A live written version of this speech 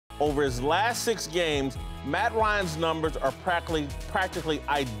over his last 6 games, Matt Ryan's numbers are practically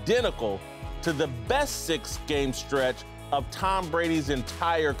identical to the best 6-game stretch of Tom Brady's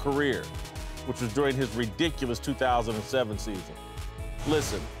entire career, which was during his ridiculous 2007 season.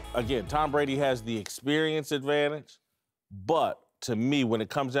 Listen, again, Tom Brady has the experience advantage, but to me, when it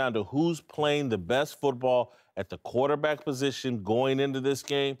comes down to who's playing the best football at the quarterback position going into this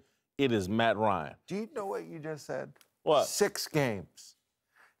game, it is Matt Ryan. Do you know what you just said? What? 6 games.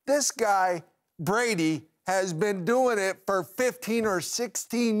 This guy, Brady, has been doing it for 15 or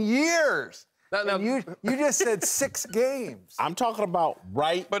 16 years. Now, you just said 6 games. I'm talking about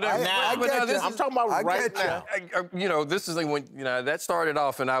right now. I'm talking about right now. You know, this is like when, you know, that started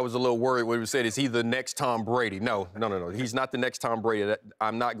off and I was a little worried when we said, is he the next Tom Brady? No. He's not the next Tom Brady.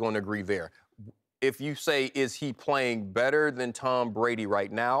 I'm not going to agree there. If you say, is he playing better than Tom Brady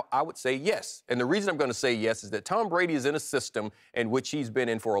right now, I would say yes. And the reason I'm going to say yes is that Tom Brady is in a system in which he's been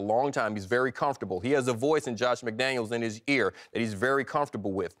in for a long time. He's very comfortable. He has a voice in Josh McDaniels in his ear that he's very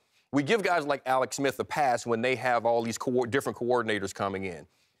comfortable with. We give guys like Alex Smith a pass when they have all these different coordinators coming in.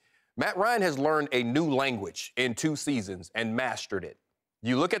 Matt Ryan has learned a new language in 2 seasons and mastered it.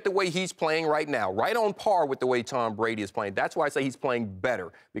 You look at the way he's playing right now, right on par with the way Tom Brady is playing. That's why I say he's playing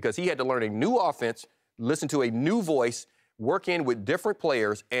better, because he had to learn a new offense, listen to a new voice, work in with different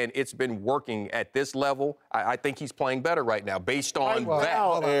players, and it's been working at this level. I think he's playing better right now based on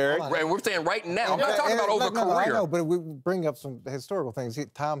that. Eric. And we're saying right now. I'm not talking about over career. I know, but we bring up some historical things.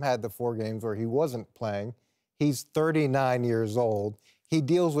 Tom had the 4 games where he wasn't playing. He's 39 years old. He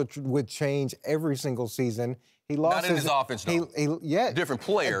deals with change every single season. He lost not in his offense, though. Different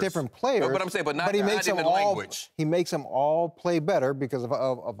players. Different players. But I'm saying, but not, he makes not in them the all, language. He makes them all play better because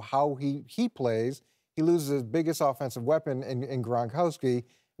of how he plays. He loses his biggest offensive weapon in Gronkowski.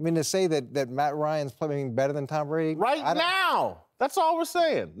 I mean, to say that Matt Ryan's playing better than Tom Brady... Right now. That's all we're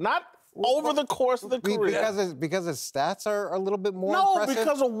saying. Not over the course of the career. Because his stats are a little bit more impressive? No,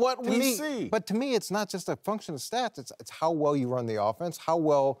 because of what we see. But to me, it's not just a function of stats. It's how well you run the offense, how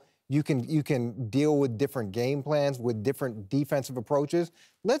well you can deal with different game plans, with different defensive approaches.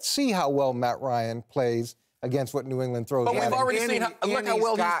 Let's see how well Matt Ryan plays against what New England throws. But we've already seen look how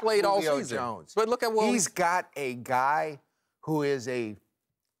well he's played all season. Jones. But look at what he's got a guy who is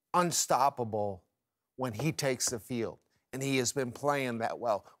unstoppable when he takes the field, and he has been playing that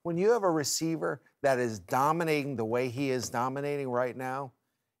well. When you have a receiver that is dominating the way he is dominating right now,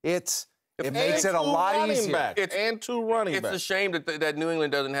 it makes it a lot easier. And 2 running backs. It's a shame that New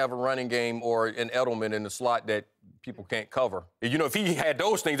England doesn't have a running game or an Edelman in the slot that people can't cover. You know, if he had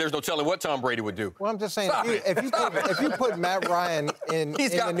those things, there's no telling what Tom Brady would do. Well, I'm just saying, if you put Matt Ryan in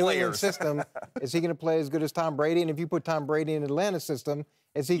the New England system, is he going to play as good as Tom Brady? And if you put Tom Brady in the Atlanta system,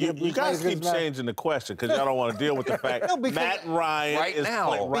 is he going to play as good as Matt? You guys keep changing the question because y'all don't want to deal with the fact Matt Ryan is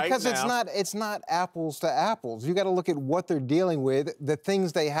playing right now. Because it's not apples to apples. You got to look at what they're dealing with, the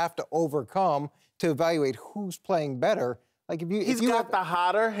things they have to overcome to evaluate who's playing better. Like He's got the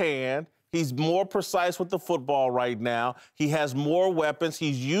hotter hand. He's more precise with the football right now. He has more weapons.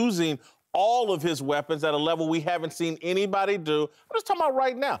 He's using all of his weapons at a level we haven't seen anybody do. I'm just talking about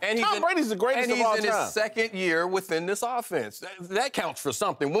right now. And Tom Brady's the greatest of all time. And he's in his 2nd year within this offense. That counts for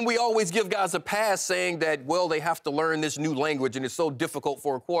something. When we always give guys a pass saying that, well, they have to learn this new language and it's so difficult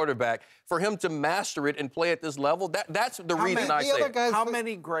for a quarterback, for him to master it and play at this level, that's the reason I say it. How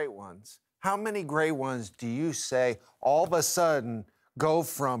many great ones? How many great ones do you say all of a sudden go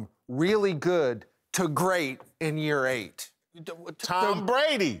from really good to great in year 8? Tom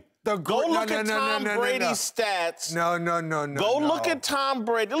Brady. Go look at Tom Brady's stats. No. Go look at Tom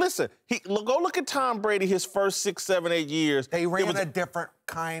Brady. Listen, go look at Tom Brady his first 6, 7, 8 years. They ran a different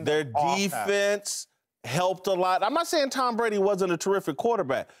kind of offense. Their defense helped a lot. I'm not saying Tom Brady wasn't a terrific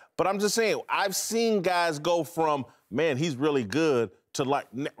quarterback, but I'm just saying I've seen guys go from, man, he's really good, to like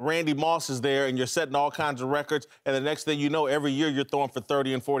Randy Moss is there and you're setting all kinds of records, and the next thing you know, every year you're throwing for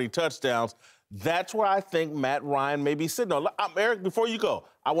 30 and 40 touchdowns. That's where I think Matt Ryan may be sitting on. Eric, before you go,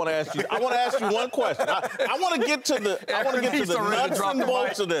 I want to ask you one question. I want to get to the nuts and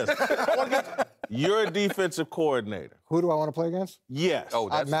bolts of this. You're a defensive coordinator. Who do I want to play against? Yes.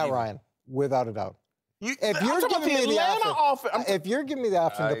 Matt Ryan, without a doubt. If you're giving me the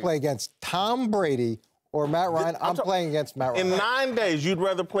option to play against Tom Brady or Matt Ryan, I'm playing against Matt Ryan. In 9 days, you'd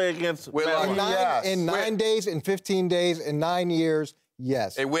rather play against Matt Ryan? In 9 days, in 15 days, in 9 years,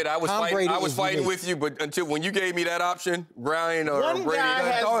 yes. Hey, Whit, I was fighting with you, but until when you gave me that option, Ryan or Brady, one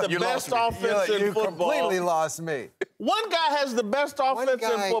guy has the best offense in football. You completely lost me. One guy has the best offense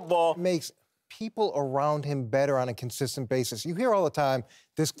in football. Makes people around him better on a consistent basis. You hear all the time,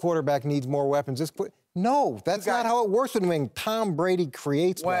 this quarterback needs more weapons. No, that's not how it works when Tom Brady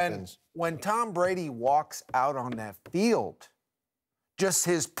creates weapons. When Tom Brady walks out on that field, just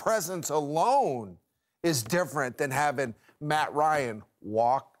his presence alone is different than having Matt Ryan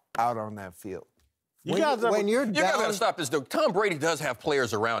walk out on that field. You gotta stop this, though. Tom Brady does have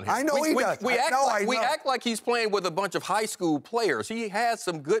players around him. I know he does. We act like he's playing with a bunch of high school players. He has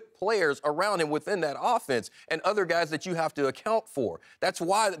some good players around him within that offense and other guys that you have to account for. That's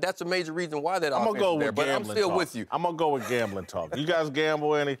a major reason why that offense is there. But I'm still with you. I'm gonna go with gambling talk. You guys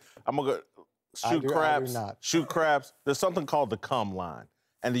gamble any? I'm gonna go shoot craps. Shoot craps. There's something called the come line.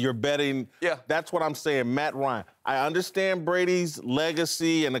 And you're betting. Yeah. That's what I'm saying. Matt Ryan. I understand Brady's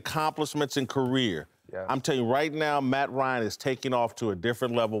legacy and accomplishments in career. Yeah. I'm telling you right now, Matt Ryan is taking off to a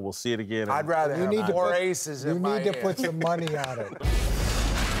different level. We'll see it again. I'd rather have more aces in my hand. You need to put some money on it.